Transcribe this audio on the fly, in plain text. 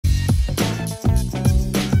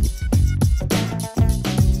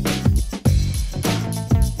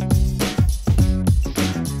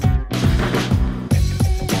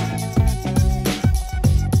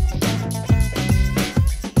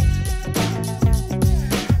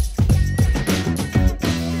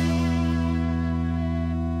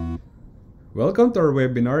Welcome to our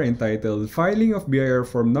webinar entitled Filing of BIR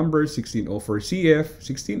Form Number 1604CF,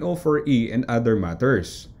 1604E, and Other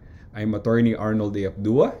Matters. I'm Attorney Arnold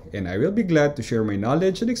Apdua, and I will be glad to share my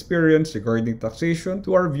knowledge and experience regarding taxation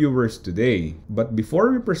to our viewers today. But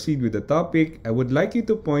before we proceed with the topic, I would like you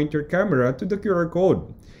to point your camera to the QR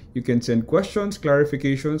code. You can send questions,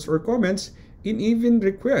 clarifications, or comments, and even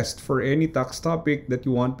request for any tax topic that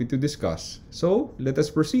you want me to discuss. So, let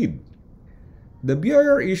us proceed. The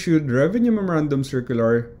BIR issued Revenue Memorandum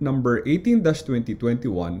Circular number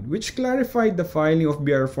 18-2021, which clarified the filing of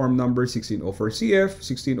BIR Form number 1604CF,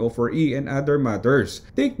 1604E, and other matters.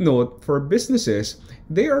 Take note, for businesses,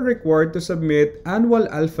 they are required to submit annual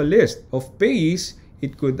Alphalist of Payees.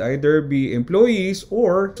 It could either be employees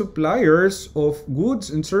or suppliers of goods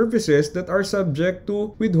and services that are subject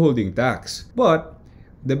to withholding tax. But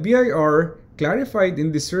the BIR clarified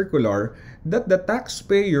in this circular that the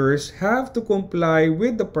taxpayers have to comply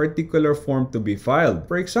with the particular form to be filed.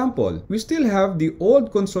 For example, we still have the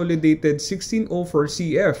old consolidated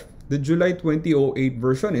 1604CF, the July 2008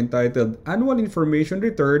 version entitled Annual Information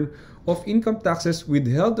Return of Income Taxes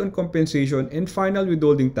Withheld on Compensation and Final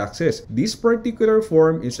Withholding Taxes. This particular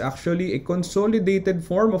form is actually a consolidated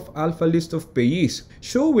form of Alphalist of Payees,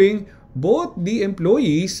 showing both the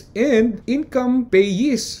employees and income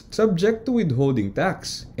payees subject to withholding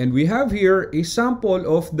tax. And we have here a sample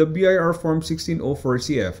of the BIR Form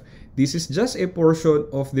 1604CF. This is just a portion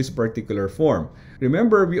of this particular form.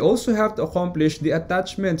 Remember, we also have to accomplish the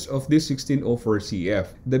attachments of this 1604CF.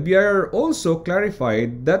 The BIR also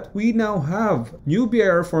clarified that we now have new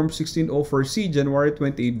BIR Form 1604C January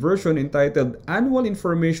 28 version entitled Annual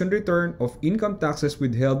Information Return of Income Taxes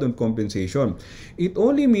Withheld on Compensation. It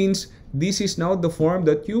only means this is now the form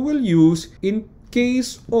that you will use in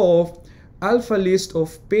case of Alphalist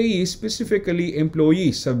of Payees, specifically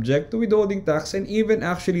employees subject to withholding tax, and even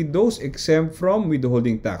actually those exempt from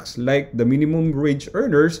withholding tax like the minimum wage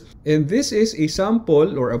earners. And this is a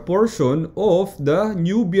sample or a portion of the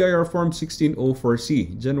new BIR Form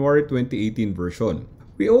 1604C January 2018 version.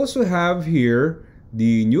 We also have here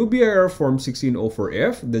the new BIR Form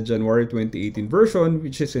 1604F, the January 2018 version,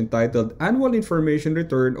 which is entitled Annual Information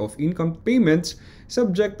Return of Income Payments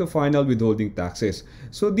Subject to Final Withholding Taxes.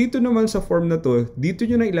 So dito naman sa form na to, dito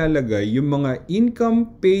nyo na ilalagay yung mga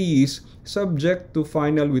income payees subject to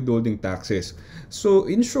final withholding taxes. So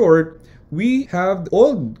in short, we have the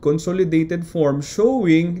old consolidated form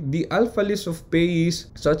showing the Alphalist of Payees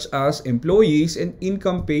such as employees and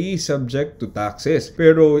income payees subject to taxes.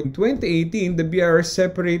 Pero in 2018, the BIR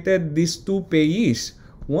separated these two payees.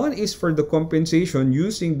 One is for the compensation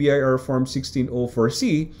using BIR Form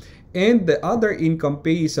 1604C, and the other income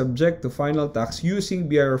payee subject to final tax using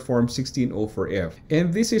BIR Form 1604F.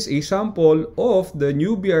 And this is a sample of the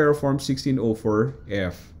new BIR Form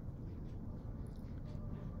 1604F.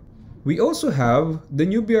 We also have the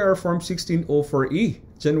new BIR Form 1604E,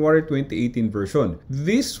 January 2018 version.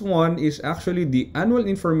 This one is actually the Annual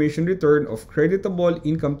Information Return of Creditable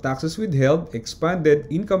Income Taxes Withheld, Expanded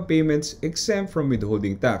Income Payments Exempt from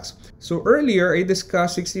Withholding Tax. So earlier, I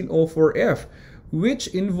discussed 1604F, which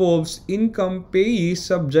involves income payees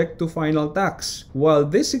subject to final tax, while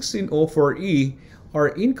this 1604E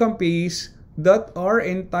are income payees that are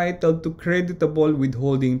entitled to creditable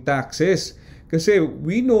withholding taxes. Kasi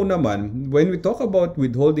we know naman, when we talk about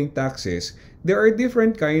withholding taxes, there are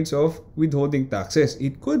different kinds of withholding taxes.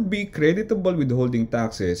 It could be creditable withholding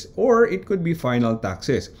taxes or it could be final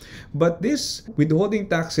taxes. But these withholding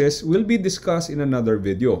taxes will be discussed in another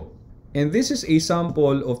video. And this is a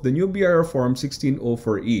sample of the new BIR Form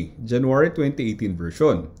 1604E, January 2018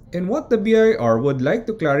 version. And what the BIR would like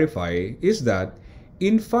to clarify is that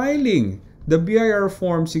in filing the BIR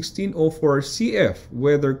Form 1604CF,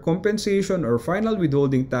 whether compensation or final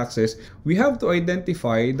withholding taxes, we have to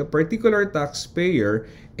identify the particular taxpayer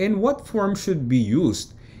and what form should be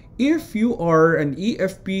used. If you are an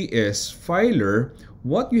eFPS filer,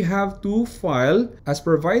 what you have to file as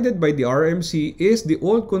provided by the RMC is the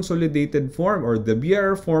old consolidated form or the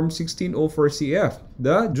BIR Form 1604CF,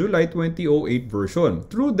 the July 2008 version,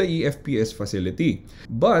 through the eFPS facility.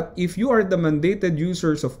 But if you are the mandated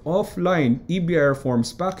users of offline eBIR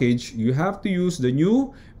forms package, you have to use the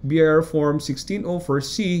new BIR Form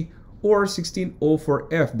 1604C or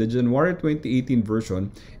 1604F, the January 2018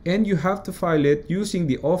 version, and you have to file it using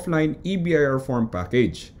the offline eBIR form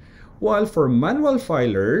package. While for manual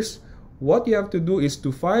filers, what you have to do is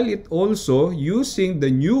to file it also using the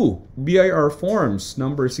new BIR forms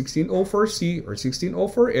number 1604C or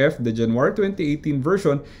 1604F, the January 2018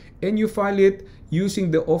 version, and you file it using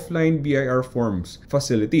the offline BIR forms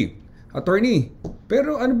facility. Attorney,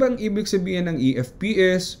 Pero ano bang ibig sabihin ng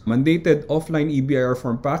eFPS, mandated offline eBIR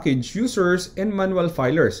form package users, and manual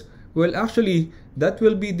filers? Well, actually, that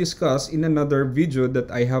will be discussed in another video that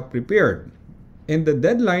I have prepared. And the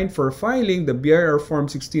deadline for filing the BIR Form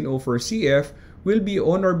 1604CF will be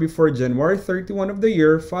on or before January 31 of the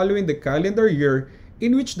year following the calendar year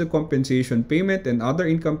in which the compensation payment and other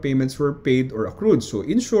income payments were paid or accrued. So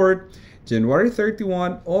in short, January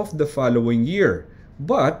 31 of the following year.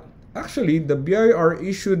 But actually, the BIR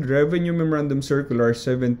issued Revenue Memorandum Circular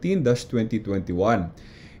 17-2021.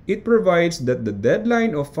 It provides that the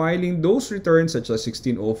deadline of filing those returns such as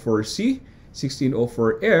 1604C,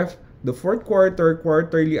 1604F, the fourth quarter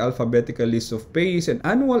quarterly alphabetical list of payees, and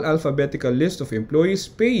annual alphabetical list of employees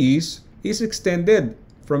payees is extended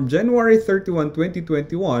from January 31,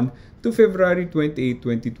 2021 to February 28,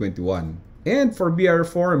 2021. And for BIR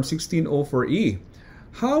Form 1604E,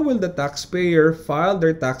 how will the taxpayer file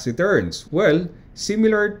their tax returns? Well,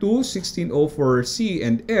 similar to 1604C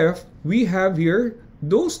and F, we have here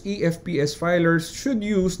those eFPS filers should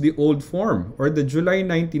use the old form or the July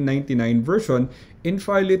 1999 version and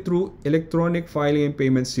file it through Electronic Filing and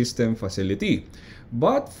Payment System facility.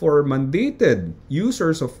 But for mandated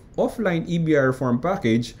users of offline eBIR form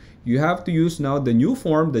package, you have to use now the new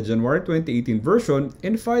form, the January 2018 version,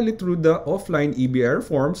 and file it through the offline eBIR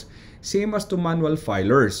forms, same as to manual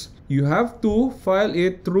filers. You have to file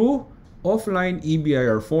it through offline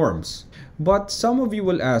eBIR forms. But some of you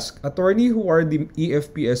will ask, attorney, who are the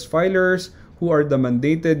eFPS filers, who are the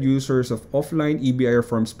mandated users of offline eBIR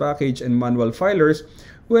forms package and manual filers?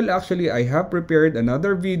 Well, actually, I have prepared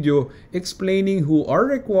another video explaining who are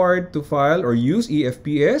required to file or use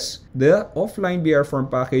eFPS, the offline BIR form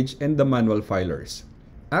package, and the manual filers.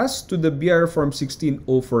 As to the BIR form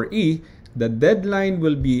 1604E, the deadline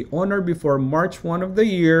will be on or before March 1 of the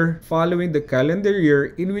year following the calendar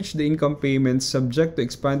year in which the income payments subject to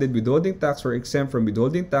expanded withholding tax or exempt from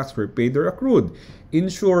withholding tax were paid or accrued. In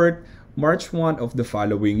short, March 1 of the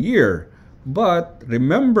following year. But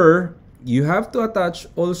remember, you have to attach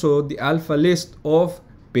also the Alphalist of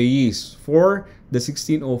Payees for the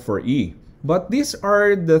 1604E. But these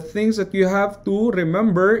are the things that you have to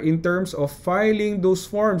remember in terms of filing those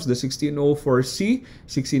forms, the 1604C,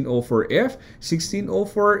 1604F,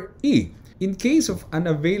 1604E. In case of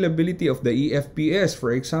unavailability of the eFPS,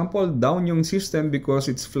 for example, down yung system because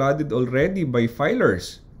it's flooded already by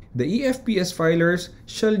filers, the eFPS filers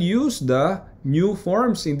shall use the new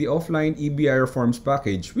forms in the offline eBIR forms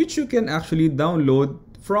package, which you can actually download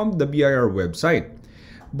from the BIR website.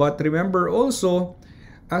 But remember also,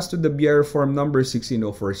 as to the BIR form number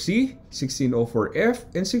 1604C, 1604F,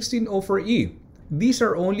 and 1604E, these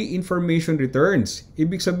are only information returns.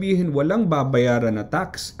 Ibig sabihin, walang babayaran na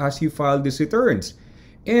tax as you file these returns.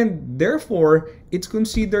 And therefore, it's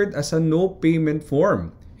considered as a no payment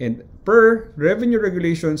form. And per Revenue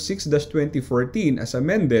Regulation 6-2014 as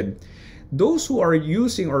amended, those who are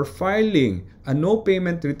using or filing a no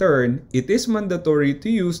payment return, it is mandatory to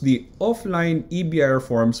use the offline eBIR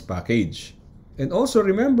forms package. And also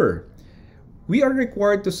remember, we are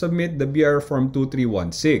required to submit the BIR Form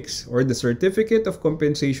 2316 or the Certificate of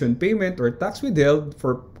Compensation Payment or Tax Withheld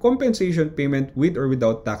for compensation payment with or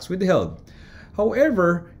without tax withheld.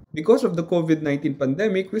 However, because of the COVID-19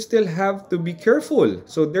 pandemic, we still have to be careful.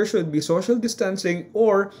 So there should be social distancing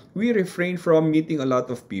or we refrain from meeting a lot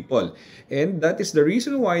of people. And that is the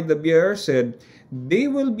reason why the BIR said they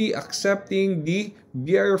will be accepting the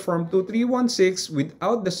BIR Form 2316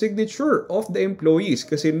 without the signature of the employees.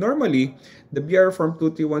 Kasi normally, the BIR Form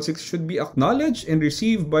 2316 should be acknowledged and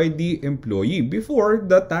received by the employee before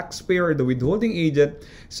the taxpayer or the withholding agent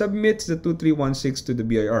submits the 2316 to the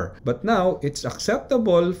BIR. But now, it's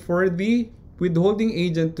acceptable for the withholding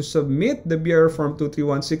agent to submit the BIR Form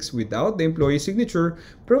 2316 without the employee signature,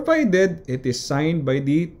 provided it is signed by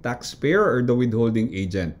the taxpayer or the withholding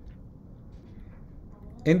agent.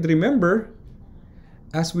 And remember,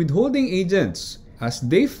 as withholding agents, as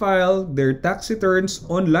they file their tax returns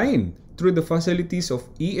online through the facilities of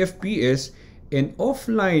eFPS and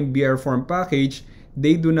offline BIR form package,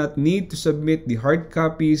 they do not need to submit the hard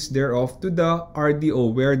copies thereof to the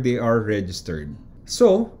RDO where they are registered.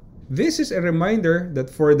 So, this is a reminder that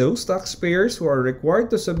for those taxpayers who are required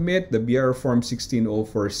to submit the BIR Form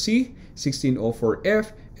 1604C,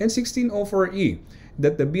 1604F, and 1604E,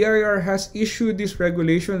 that the BIR has issued these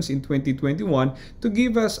regulations in 2021 to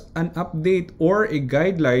give us an update or a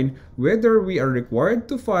guideline whether we are required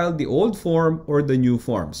to file the old form or the new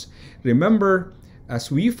forms. Remember, as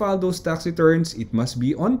we file those tax returns, it must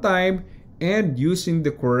be on time and using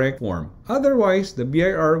the correct form. Otherwise, the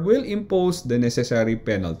BIR will impose the necessary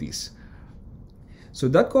penalties. So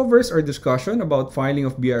that covers our discussion about filing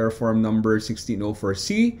of BIR form number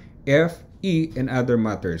 1604C, F, E, and other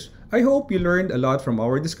matters. I hope you learned a lot from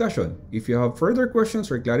our discussion. If you have further questions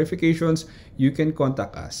or clarifications, you can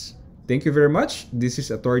contact us. Thank you very much. This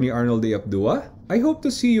is Attorney Arnold Apdua. I hope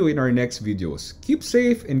to see you in our next videos. Keep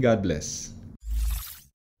safe and God bless.